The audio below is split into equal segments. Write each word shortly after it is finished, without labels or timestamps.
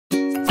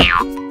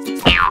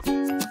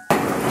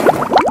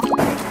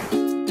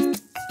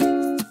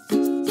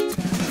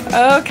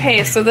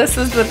Okay, so this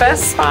is the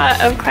best spot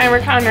of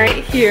Clamour Con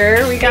right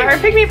here. We got our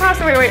Pikmi Pops.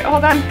 Wait,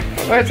 hold on.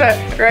 What's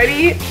that?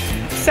 Ready,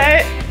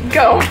 set,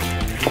 go.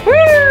 Woo!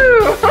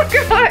 Oh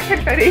god,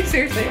 confetti,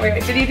 seriously.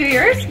 Wait, did you do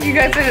yours? You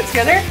guys did it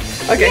together?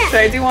 Okay, yeah. Should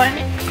I do one?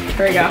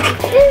 Here we go.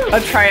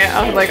 I'll try it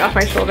off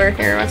my shoulder.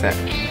 Here, what's it?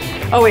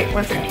 Oh wait,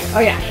 1 second. Oh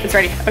yeah, it's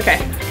ready. Okay.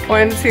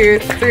 1, 2,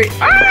 3.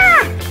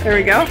 Ah! There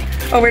we go.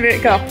 Oh, where did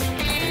it go?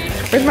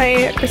 Where's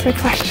my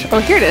flash? Oh,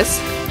 here it is.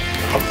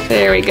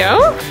 There we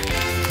go.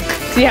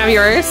 Do you have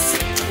yours?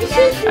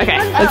 Yeah. Okay,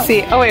 let's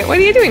see. Oh wait, what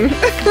are you doing?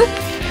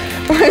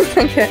 1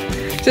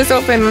 second. Just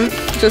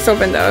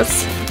open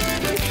those.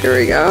 Here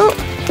we go.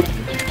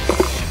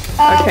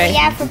 Okay.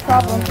 Yeah, for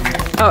problem.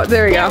 Oh,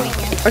 there we go.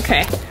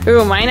 Okay.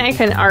 Ooh, mine I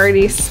can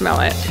already smell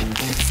it.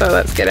 So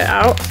let's get it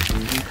out.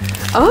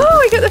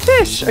 Oh, I got the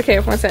fish. Okay,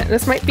 1 second.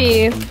 This might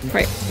be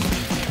right.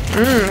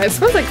 It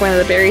smells like one of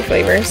the berry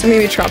flavors. So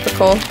maybe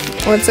tropical.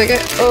 1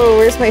 second. Oh,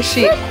 where's my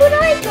sheet? Look what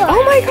I got.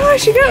 Oh my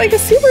gosh, you got like a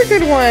super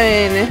good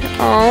one.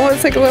 Oh,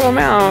 it's like a little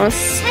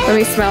mouse. Let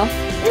me smell.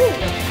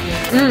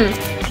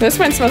 This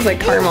one smells like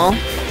caramel.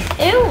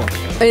 Ew.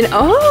 And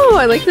oh,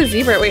 I like the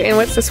zebra. Wait, and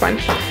what's this one?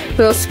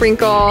 Little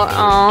sprinkle.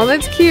 Oh,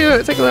 that's cute.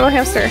 It's like a little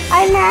hamster.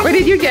 What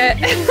did you get?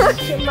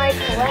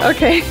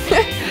 Okay,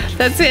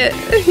 that's it.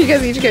 You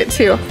guys each get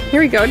 2. Here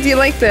we go. Do you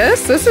like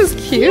this? This is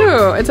cute.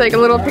 It's like a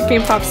little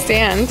Pikmi Pop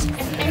stand.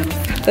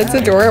 That's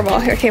adorable.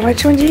 Okay,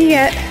 which one do you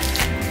get?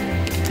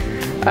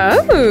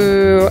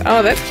 Oh,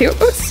 that's cute.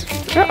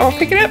 Oops. Uh-oh,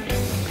 pick it up.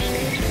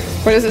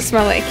 What does it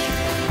smell like?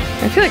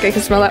 I feel like I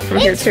can smell that from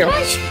here too.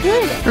 It smells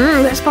good.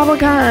 That's bubble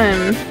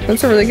gum.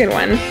 That's a really good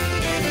one.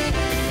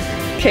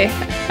 Okay,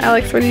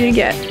 Alex, what did you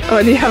get?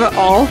 Oh, do you have it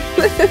all?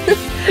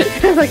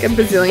 Like a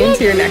bazillion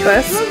to your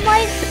necklace.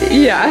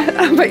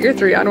 Yeah, but you're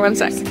 3 on 1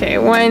 sec. Okay,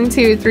 1,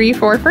 2, 3,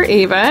 4 for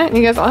Ava.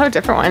 You guys all have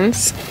different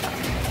ones.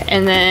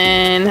 And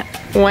then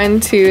 1,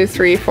 2,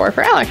 3, 4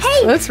 for Alex.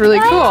 Hey, that's really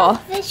cool.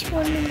 This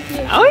one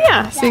here. Oh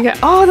yeah, so you got,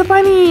 oh, the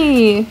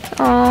bunny.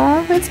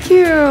 Oh, that's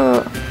cute.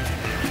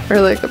 I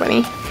really like the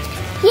bunny.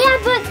 Yeah,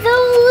 but the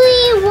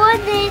only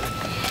one is,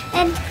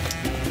 and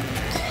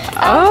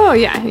oh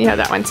yeah, you have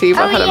that one too. You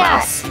both have a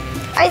mouse.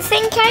 I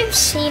think I've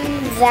seen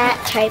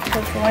that type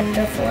of one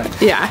before.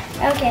 Yeah.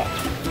 Okay.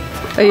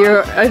 Are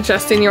you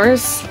adjusting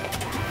yours?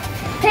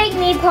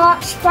 Pikmi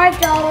Pops, $5.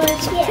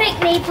 Yeah.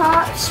 Pikmi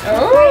Pops.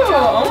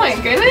 Oh my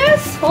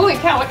goodness! Holy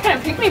cow! What kind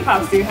of Pikmi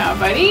Pops do you have,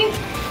 buddy?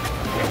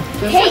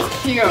 This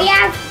is cute. We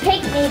have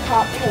Pikmi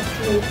Pop,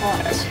 Pikmi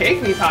Pops.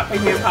 Pikmi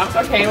Pops.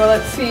 Okay, well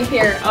let's see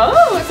here.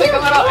 Oh, it's like a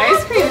little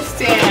ice cream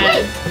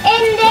stand.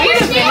 And then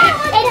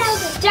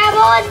it's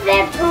double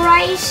the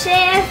price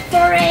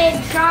for a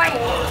giant.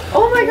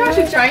 Oh my gosh,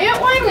 a giant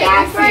one? Wait,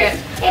 Yeah, let me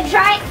see it. a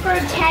giant for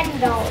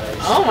 $10.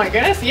 Oh my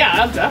goodness,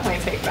 yeah, I'll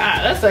definitely take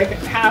that. That's like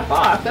half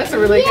off. That's a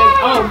really good,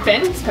 oh,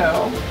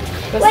 bento.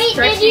 The Wait,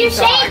 did you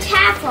say dog. it's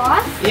half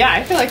off? Yeah,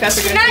 I feel like that's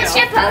a good It's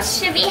deal. not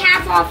supposed to be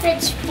half off,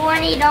 it's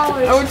 $20.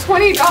 Oh,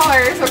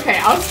 $20. Okay,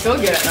 I'll still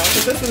get it though,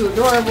 because this is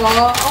adorable.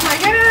 Oh my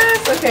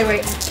goodness. Okay,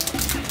 wait.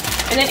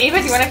 And then Ava,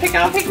 do you want to pick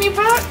out a Pikmi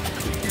Pop?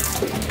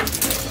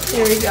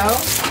 Here we go.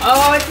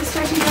 Oh, it's a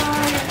stretchy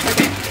dog.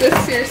 Okay, this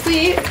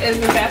seriously is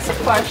the best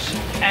plush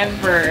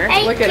ever.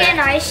 Hey, look at it. can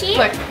I see it?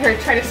 Look, here,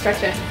 try to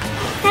stretch it.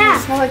 Yeah.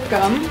 Does it smell like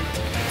gum?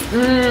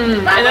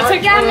 And that's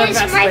like gum one of the is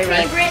best my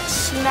flavors. favorite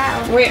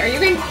smell. Wait, are you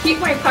going to keep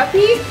my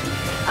puppy?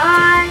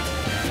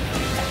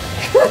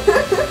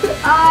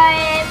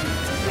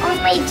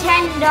 Only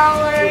 $10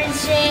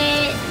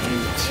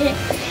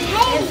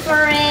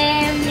 for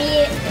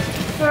me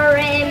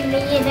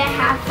to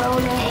have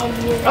on it and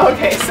you.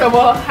 Okay, so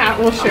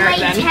we'll share it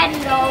then. Only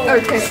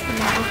 $10. Okay.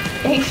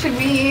 Hey, should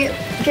we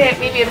get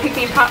maybe a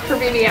Pikmi Pop for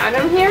baby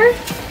Adam here?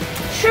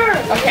 Sure.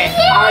 Okay.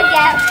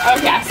 Yeah. Oh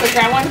yeah, so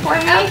grab one for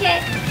me.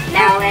 Okay.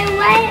 Now and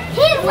let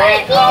me.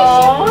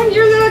 Oh,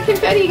 your little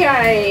confetti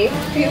guy.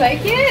 Do you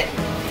like it?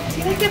 Do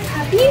you like the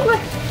puppy?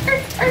 Look.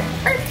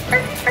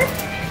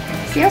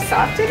 See how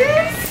soft it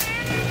is?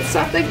 It's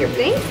soft like your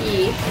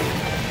blankie.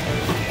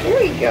 There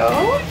we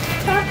go.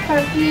 Soft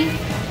puppy.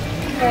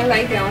 I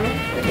lie down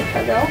with the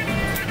pillow.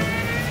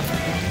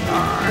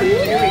 Aw,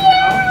 here we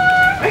go.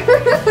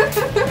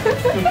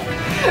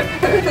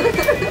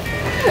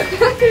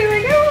 Okay,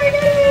 we're going. Oh my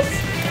goodness.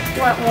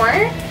 Want more?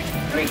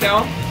 Here we go.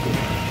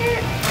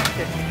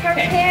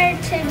 Prepare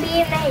to be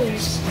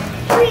amazed.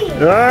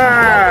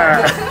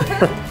 Ah!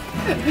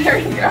 There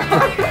we go.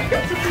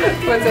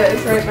 What's it?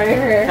 It's right by your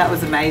hair. That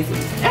was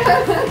amazing.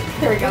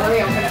 Here we go. Let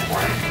me open it for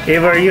him.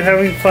 Ava, are you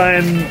having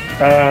fun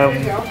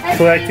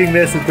collecting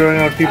this and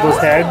throwing on people's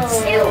heads?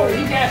 Oh,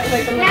 you get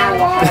like a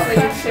little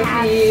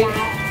chippy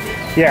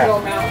Yeah.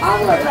 little mouse.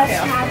 All of us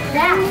have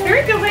that. Here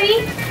we go,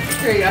 buddy.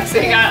 Here you go. So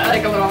you got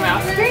like a little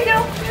mouse. Here you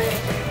go.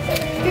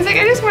 He's like,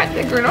 I just want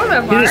the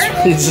granola bar.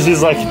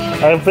 He's like,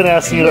 I've been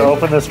asking you to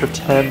open this for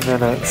 10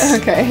 minutes.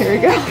 Okay, here we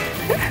go.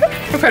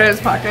 Put it in his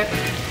pocket.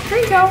 Here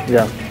you go.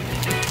 Yeah.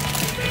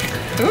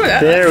 Ooh,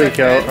 that There we looks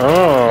go. good.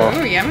 Oh,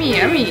 Ooh, yummy,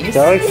 yummy.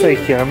 that looks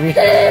like yummy. Oh, is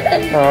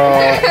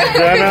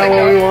that not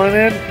what we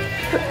wanted?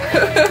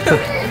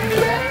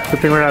 Good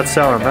thing we're not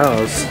selling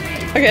those.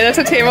 Okay, that's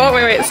a table.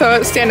 Wait,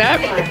 so stand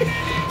up.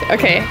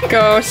 Okay,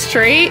 go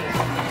straight.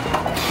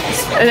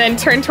 And then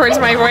turn towards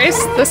my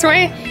voice this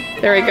way.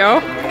 There we go.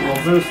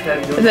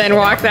 And then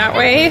walk that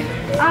way.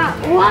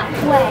 What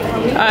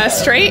way?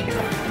 Straight.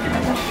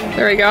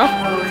 There we go.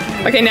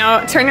 Okay,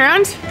 now turn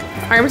around.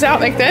 Arms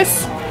out like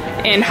this.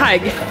 And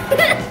hug.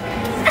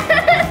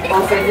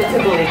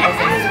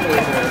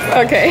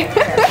 Okay.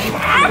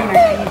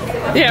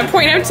 Yeah,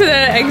 point up to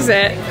the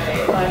exit.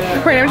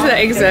 Point up to the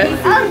exit.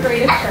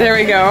 There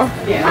we go.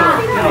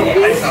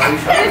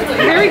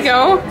 There we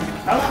go.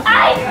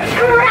 I'm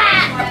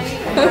trapped.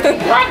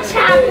 What's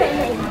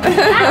happening?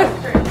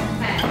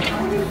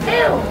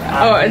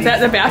 Oh, is that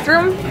the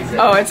bathroom?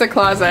 Oh, it's a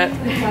closet.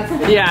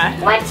 Yeah.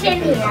 What's in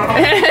here?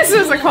 This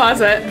is a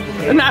closet.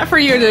 Not for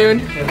you,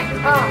 dude.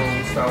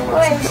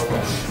 Where's this?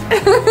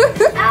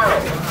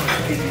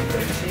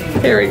 Oh.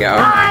 Here we go.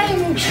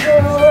 I'm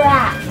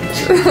trapped.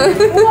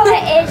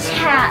 What is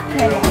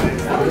happening?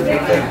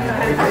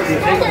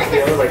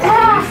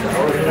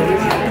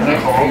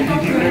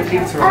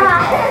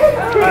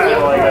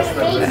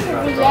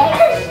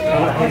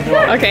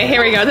 Okay,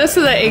 here we go. This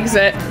is the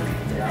exit.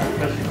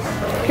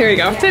 Here we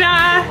go.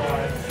 Ta-da!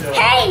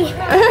 Hey!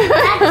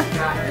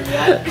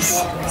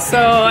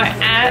 So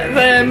at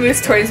the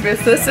Moose Toys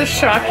booth, this is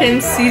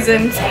Shopkins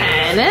season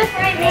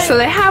 10. So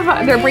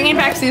they're bringing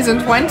back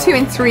seasons 1, 2,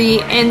 and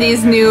 3 and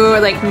these new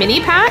like mini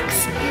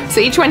packs.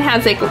 So each one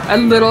has like a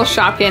little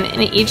Shopkin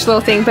in each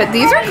little thing, but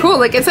these are cool.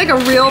 Like it's like a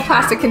real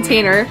plastic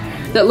container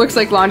that looks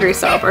like laundry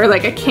soap or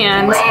like a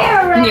canned,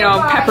 you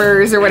know,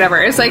 peppers or whatever.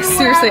 It's like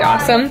seriously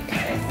awesome.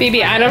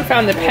 Baby Adam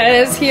found the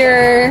Pez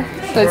here.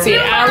 Let's see,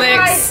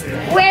 Alex.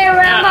 Where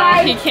am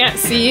I? He can't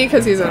see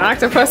because he's an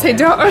octopus. Hey,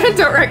 don't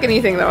wreck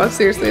anything though.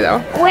 Seriously though.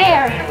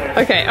 Where?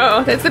 Okay.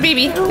 Oh, that's the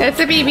baby. That's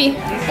the baby.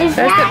 Is That's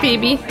that? the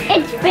baby.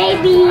 It's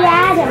baby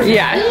Adam.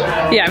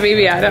 Yeah,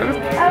 baby Adam.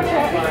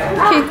 Okay.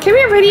 Okay, come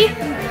here, buddy.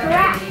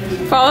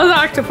 Follow the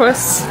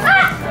octopus. Okay,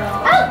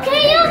 I'll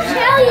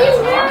tell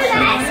you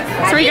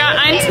that. So we got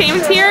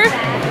Untamed here.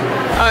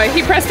 Oh,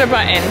 he pressed a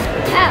button.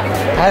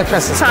 Oh. I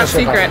pressed the Top special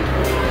secret.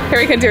 button. Here,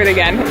 we can do it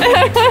again.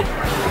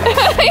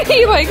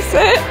 He likes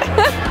it.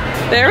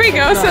 There we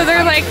go. So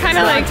they're like kind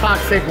of like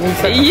toxic.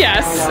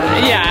 yes,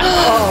 yeah.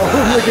 Oh,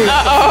 look at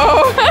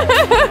Uh-oh.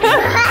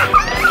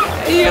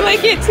 You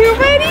like it too,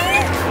 buddy?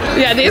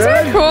 Yeah, these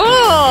are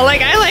cool.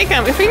 Like I like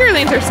them. The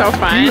fingerlings are so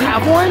fun. Do you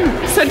have one?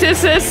 So does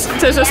this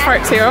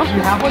part too? You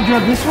have one? Do you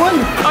have this one?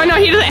 Oh no,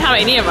 he doesn't have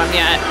any of them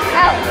yet.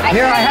 Oh,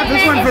 Here, I have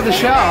this one for the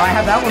show. I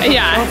have that one for the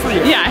show for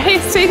you. Yeah. Hey,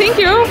 say thank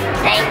you.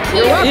 Thank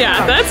you.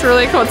 Yeah, that's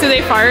really cool. Do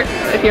they fart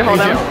if you hold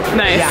They them? do.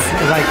 Nice.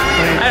 Yeah, like,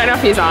 I don't know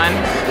if he's on.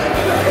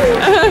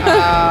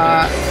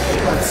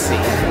 let's see.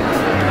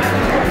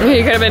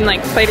 He could have been like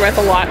played with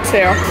a lot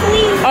too.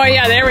 Oh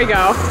yeah, there we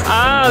go.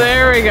 Oh,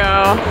 there we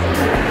go.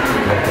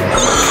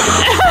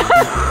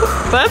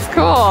 That's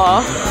cool.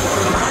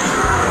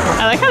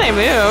 I like how they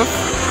move.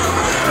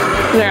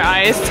 Their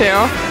eyes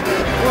too.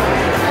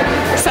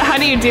 So how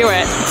do you do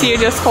it? Do you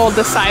just hold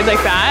the side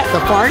like that? The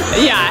fart?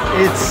 Yeah.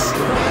 It's...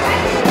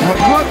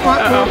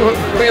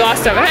 Uh-oh. We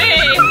lost him. Hey!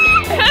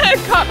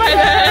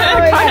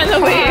 Caught in the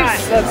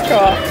leaves. That's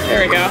cool.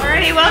 There we go.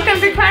 Alrighty, welcome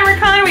to Clamour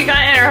Con. We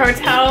got in our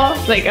hotel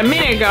like a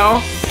minute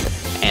ago.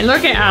 And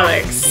look at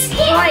Alex.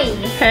 Hi.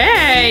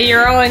 Hey,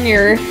 you're all in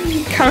your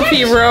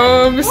comfy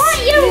robes. What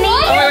do you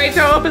mean? Oh, wait,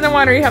 don't open the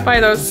water. You have to buy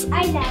those.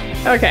 I know.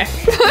 Okay.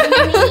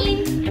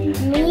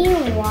 Me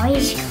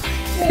wise guy.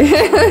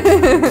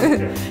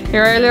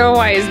 You're a little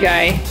wise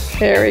guy.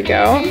 There we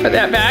go. Put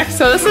that back.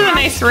 So this is a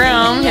nice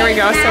room. Here we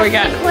go. So we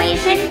got...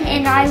 equation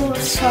and I will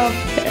solve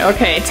it.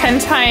 Okay, 10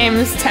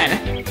 times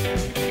 10.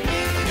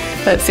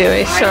 Let's see,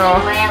 they show...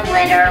 We're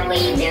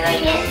literally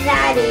doing it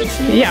that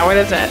easy. Yeah, what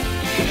is it?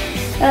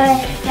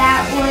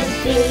 That would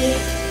be...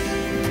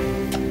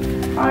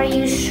 Are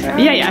you sure?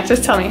 Yeah,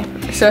 just tell me.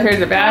 So here's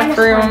the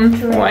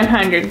bathroom.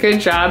 100. Good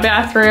job,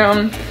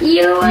 bathroom.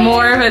 You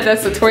More of it,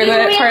 that's the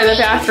toilet part of the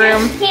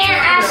bathroom. You can't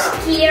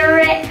ask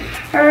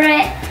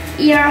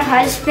your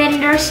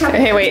husband or something.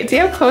 Hey, wait, do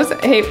you have clothes?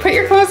 Hey, put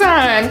your clothes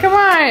on. Come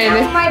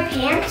Now on. my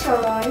pants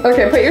are on.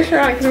 Okay, put your shirt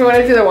on because we want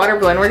to do the water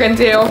balloon. We're going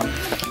to do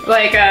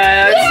like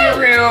a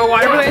Sandaroo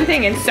water balloon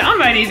thing and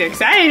somebody's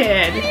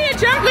excited. Yeah,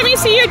 jump. Let me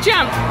see you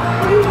jump.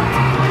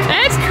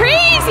 That's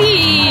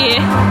crazy.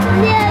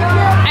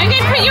 I'm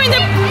going to put you in the...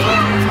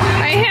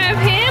 I have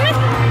him.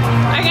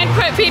 I'm going to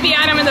put baby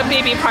Adam in the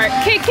baby part.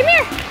 Okay, come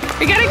here.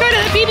 We got to go to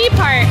the baby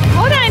part.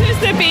 Hold on, just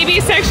the baby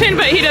section,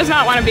 but he does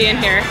not want to be in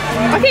here.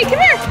 Okay, come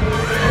here.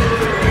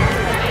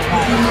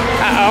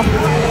 Uh-oh.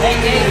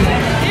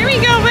 Here we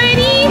go,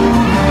 buddy.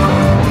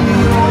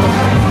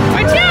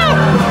 Watch out.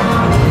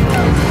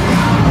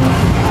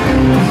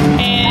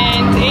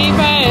 And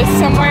Ava is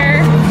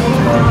somewhere.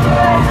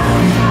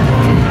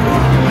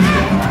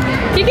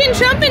 You can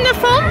jump in the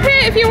foam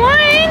pit if you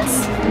want.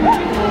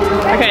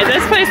 Okay,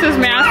 this place is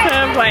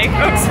massive. Like,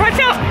 oops, watch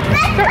out.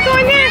 Start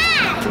going in.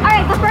 All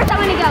right, but first I'm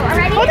gonna go. All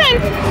right. Hold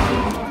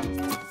on.